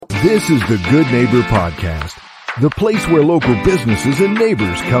This is the Good Neighbor Podcast, the place where local businesses and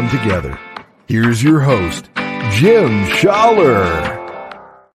neighbors come together. Here's your host, Jim Schaller.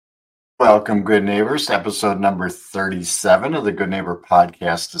 Welcome, good neighbors, to episode number 37 of the Good Neighbor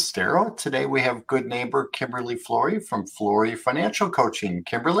Podcast Estero. Today we have good neighbor Kimberly Flory from Flory Financial Coaching.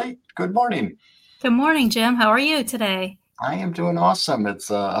 Kimberly, good morning. Good morning, Jim. How are you today? I am doing awesome. It's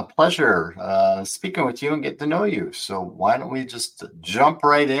a pleasure speaking with you and getting to know you. So why don't we just jump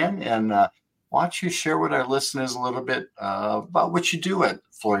right in and why don't you share with our listeners a little bit about what you do at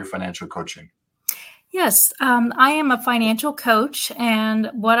Flory Financial Coaching? Yes, I am a financial coach,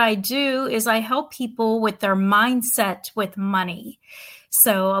 and what I do is I help people with their mindset with money.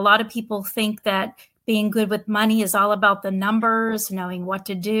 So a lot of people think that being good with money is all about the numbers, knowing what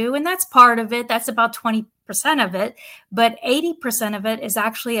to do, and that's part of it. That's about 20% of it, but 80% of it is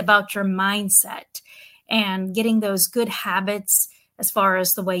actually about your mindset and getting those good habits as far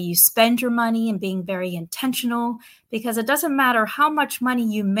as the way you spend your money and being very intentional, because it doesn't matter how much money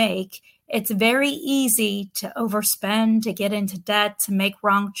you make. It's very easy to overspend, to get into debt, to make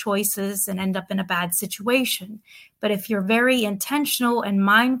wrong choices and end up in a bad situation. But if you're very intentional and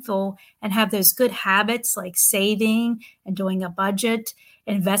mindful and have those good habits like saving and doing a budget,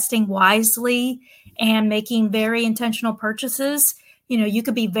 investing wisely, and making very intentional purchases, you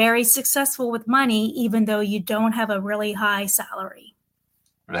could be very successful with money, even though you don't have a really high salary.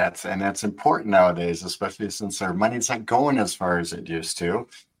 That's important nowadays, especially since our money's not going as far as it used to.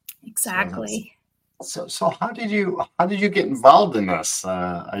 Exactly. So how did you get involved in this?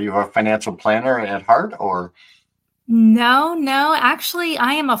 Are you a financial planner at heart, or? No. Actually,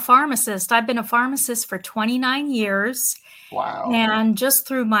 I am a pharmacist. I've been a pharmacist for 29 years. Wow. And just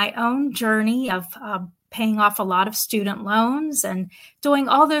through my own journey of paying off a lot of student loans and doing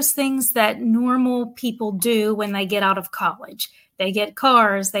all those things that normal people do when they get out of college. They get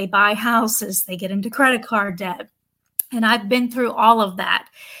cars, they buy houses, they get into credit card debt. And I've been through all of that.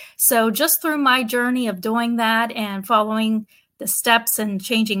 So just through my journey of doing that and following the steps and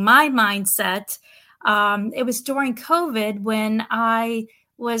changing my mindset, it was during COVID when I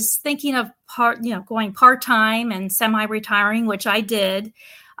was thinking of going part-time and semi-retiring, which I did.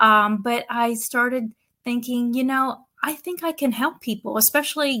 But I started thinking, I think I can help people,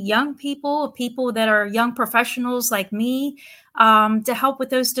 especially young people that are young professionals like me, to help with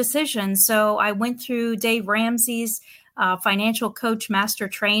those decisions. So I went through Dave Ramsey's financial coach master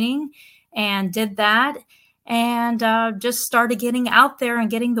training and did that, and just started getting out there and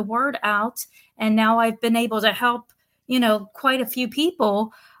getting the word out. And now I've been able to help, quite a few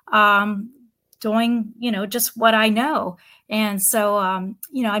people doing, just what I know. And so,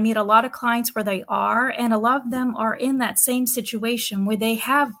 I meet a lot of clients where they are, and a lot of them are in that same situation where they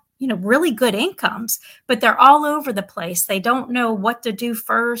have, really good incomes, but they're all over the place. They don't know what to do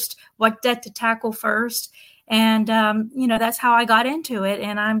first, what debt to tackle first. And, that's how I got into it.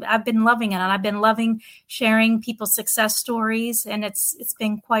 And I've been loving it. And I've been loving sharing people's success stories. And it's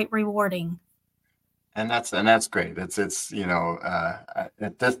been quite rewarding. And that's great. It's at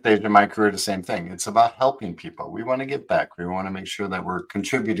this stage in my career, the same thing. It's about helping people. We want to give back. We want to make sure that we're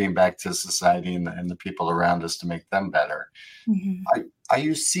contributing back to society and the people around us to make them better. Mm-hmm. Are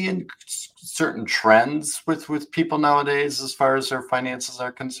you seeing certain trends with people nowadays as far as their finances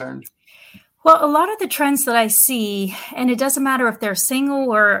are concerned? Well, a lot of the trends that I see, and it doesn't matter if they're single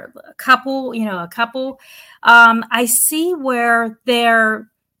or a couple, I see where they're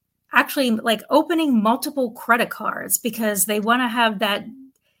actually like opening multiple credit cards because they want to have that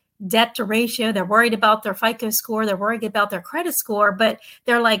debt to ratio. They're worried about their FICO score. They're worried about their credit score, but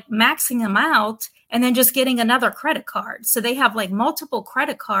they're like maxing them out and then just getting another credit card. So they have like multiple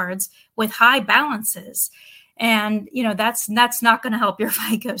credit cards with high balances. And, that's not going to help your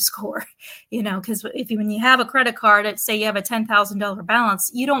FICO score, because when you have a credit card, say you have a $10,000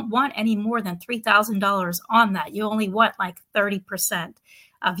 balance, you don't want any more than $3,000 on that. You only want like 30%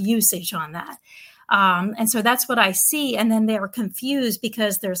 of usage on that. And so that's what I see. And then they're confused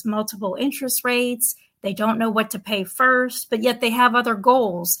because there's multiple interest rates. They don't know what to pay first, but yet they have other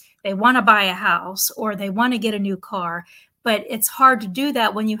goals. They want to buy a house or they want to get a new car, but it's hard to do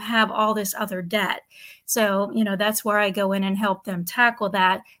that when you have all this other debt. So, that's where I go in and help them tackle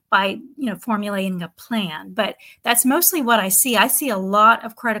that by, formulating a plan. But that's mostly what I see. I see a lot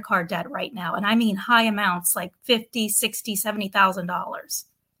of credit card debt right now. And I mean high amounts like $50,000, $60,000, $70,000.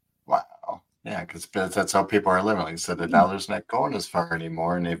 Wow. Yeah, because that's how people are living. Like you said, the dollar's not going as far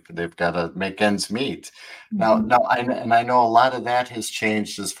anymore, and they've got to make ends meet. Mm-hmm. Now, I know a lot of that has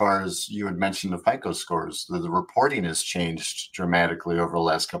changed as far as you had mentioned the FICO scores. The reporting has changed dramatically over the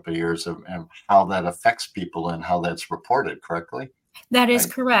last couple of years, and how that affects people and how that's reported correctly. That is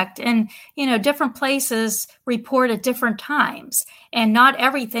right? correct. And, different places report at different times, and not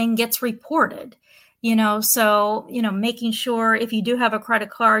everything gets reported. So, making sure if you do have a credit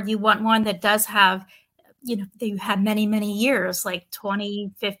card, you want one that does have, that you have many, many years, like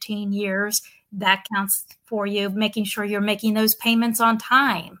 20, 15 years, that counts for you, making sure you're making those payments on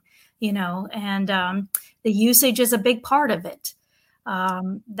time, and the usage is a big part of it.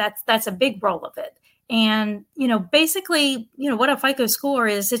 That's a big role of it. And, basically, what a FICO score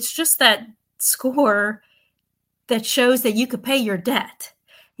is, it's just that score that shows that you could pay your debt.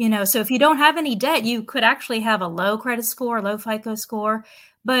 So if you don't have any debt, you could actually have a low credit score, low FICO score,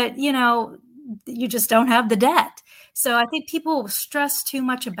 but, you just don't have the debt. So I think people stress too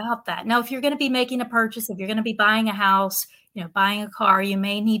much about that. Now, if you're going to be making a purchase, if you're going to be buying a house, buying a car, you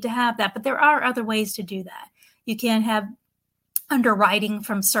may need to have that, but there are other ways to do that. You can have underwriting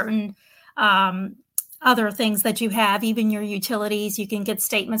from certain other things that you have, even your utilities. You can get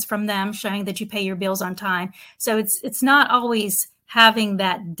statements from them showing that you pay your bills on time. So it's not always having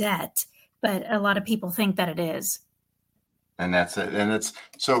that debt, but a lot of people think that it is. And that's it. And it's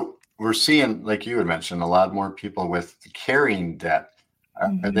so we're seeing, like you had mentioned, a lot more people with carrying debt.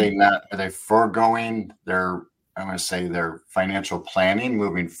 Are they foregoing their, I'm going to say, their financial planning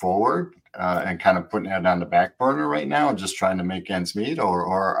moving forward and kind of putting it on the back burner right now and just trying to make ends meet? Or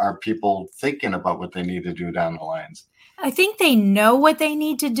are people thinking about what they need to do down the lines? I think they know what they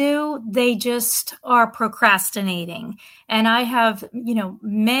need to do. They just are procrastinating. And I have,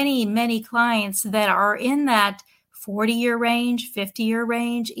 many, many clients that are in that 40-year range, 50-year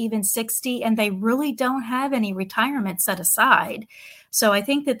range, even 60, and they really don't have any retirement set aside. So I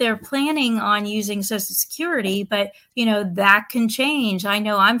think that they're planning on using Social Security, but, that can change. I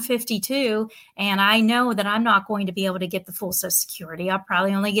know I'm 52, and I know that I'm not going to be able to get the full Social Security. I'll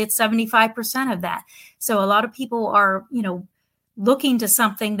probably only get 75% of that. So a lot of people are, looking to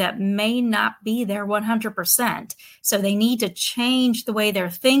something that may not be there 100%. So they need to change the way they're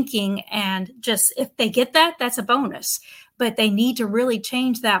thinking, and just, if they get that, that's a bonus. But they need to really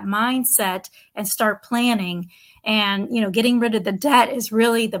change that mindset and start planning. And, getting rid of the debt is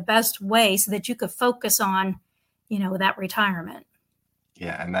really the best way so that you could focus on, that retirement.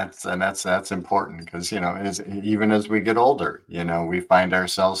 Yeah, and that's important because, even as we get older, we find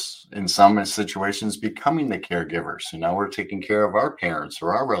ourselves in some situations becoming the caregivers. We're taking care of our parents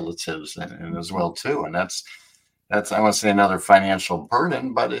or our relatives and as well too. And that's I want to say another financial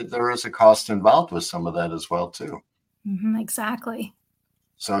burden, but there is a cost involved with some of that as well too. Exactly.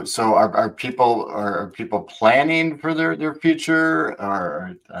 So are people planning for their future,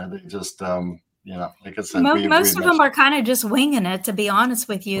 or are they just like I said, most of them are kind of just winging it, to be honest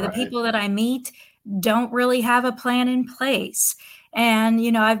with you. Right. The people that I meet don't really have a plan in place. And,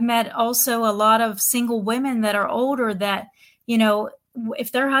 I've met also a lot of single women that are older that,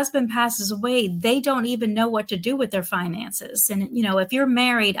 if their husband passes away, they don't even know what to do with their finances. And, if you're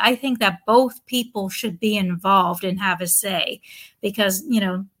married, I think that both people should be involved and have a say, because,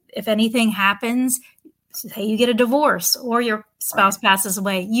 if anything happens, say you get a divorce or your spouse passes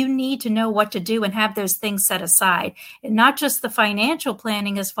away, you need to know what to do and have those things set aside. And not just the financial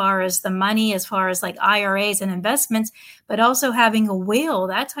planning as far as the money, as far as like IRAs and investments, but also having a will,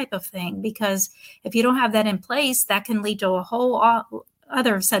 that type of thing. Because if you don't have that in place, that can lead to a whole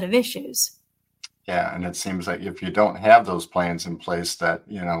other set of issues. Yeah, and it seems like if you don't have those plans in place, that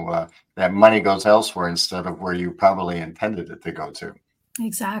that money goes elsewhere instead of where you probably intended it to go to.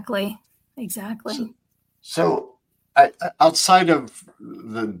 Exactly. So outside of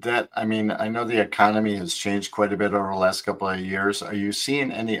the debt, I mean, I know the economy has changed quite a bit over the last couple of years. Are you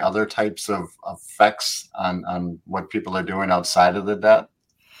seeing any other types of effects on what people are doing outside of the debt?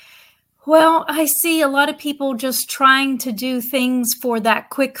 Well, I see a lot of people just trying to do things for that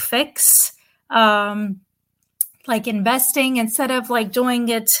quick fix, like investing, instead of like doing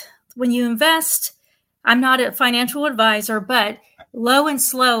it when you invest. I'm not a financial advisor, but low and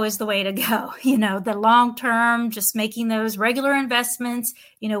slow is the way to go. The long term, just making those regular investments.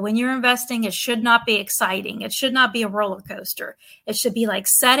 When you're investing, it should not be exciting. It should not be a roller coaster. It should be like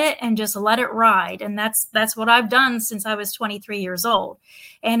set it and just let it ride. And that's what I've done since I was 23 years old.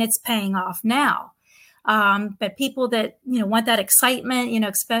 And it's paying off now. But people that, want that excitement,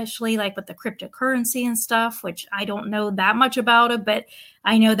 especially like with the cryptocurrency and stuff, which I don't know that much about it, but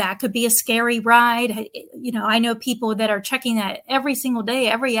I know that could be a scary ride. I know people that are checking that every single day,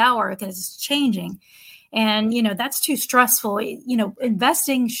 every hour, because it's changing. And, that's too stressful.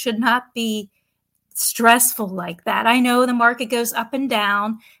 Investing should not be stressful like that. I know the market goes up and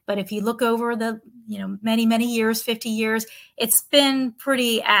down, but if you look over the, many, many years, 50 years, it's been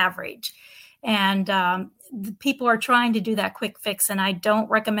pretty average. And people are trying to do that quick fix, and I don't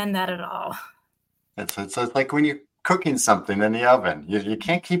recommend that at all. It's like when you're cooking something in the oven. You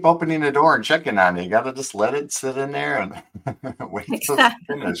can't keep opening the door and checking on it. You got to just let it sit in there and wait till it's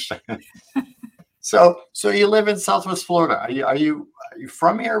finished. So you live in Southwest Florida. Are you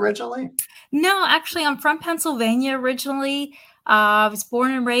from here originally? No, actually, I'm from Pennsylvania originally. I was born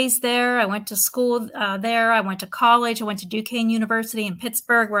and raised there. I went to school there. I went to college. I went to Duquesne University in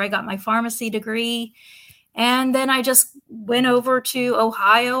Pittsburgh, where I got my pharmacy degree. And then I just went over to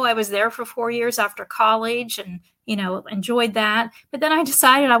Ohio. I was there for 4 years after college and, enjoyed that. But then I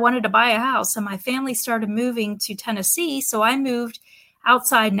decided I wanted to buy a house, and my family started moving to Tennessee. So I moved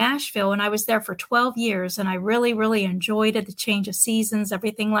outside Nashville, and I was there for 12 years. And I really, really enjoyed it, the change of seasons,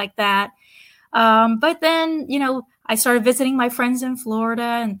 everything like that. But then, I started visiting my friends in Florida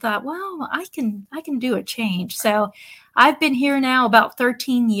and thought, well, I can do a change. So I've been here now about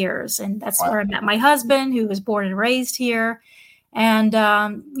 13 years, and that's where I met my husband, who was born and raised here, and,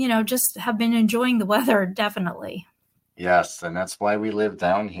 just have been enjoying the weather, definitely. Yes, and that's why we live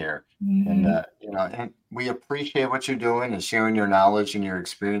down here. Mm-hmm. And, and we appreciate what you're doing and sharing your knowledge and your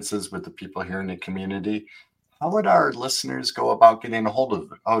experiences with the people here in the community. How would our listeners go about getting a hold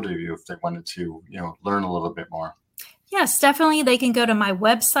of you if they wanted to, learn a little bit more? Yes, definitely. They can go to my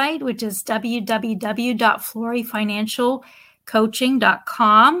website, which is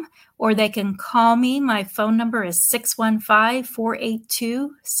www.floryfinancialcoaching.com, or they can call me. My phone number is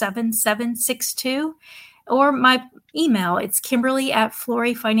 615-482-7762, or my email, it's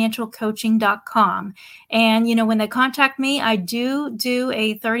Kimberly@floryfinancialcoaching.com. And, when they contact me, I do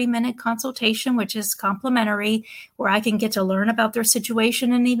a 30-minute consultation, which is complimentary, where I can get to learn about their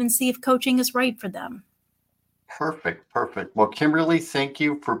situation and even see if coaching is right for them. Perfect. Well, Kimberly, thank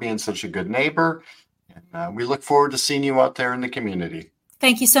you for being such a good neighbor. And we look forward to seeing you out there in the community.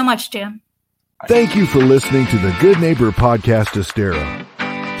 Thank you so much, Jim. Thank you for listening to the Good Neighbor Podcast Estero.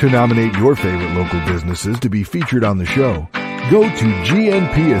 To nominate your favorite local businesses to be featured on the show, go to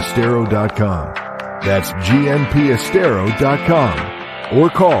gnpestero.com. That's gnpestero.com. Or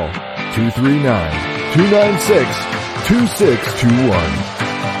call 239-296-2621.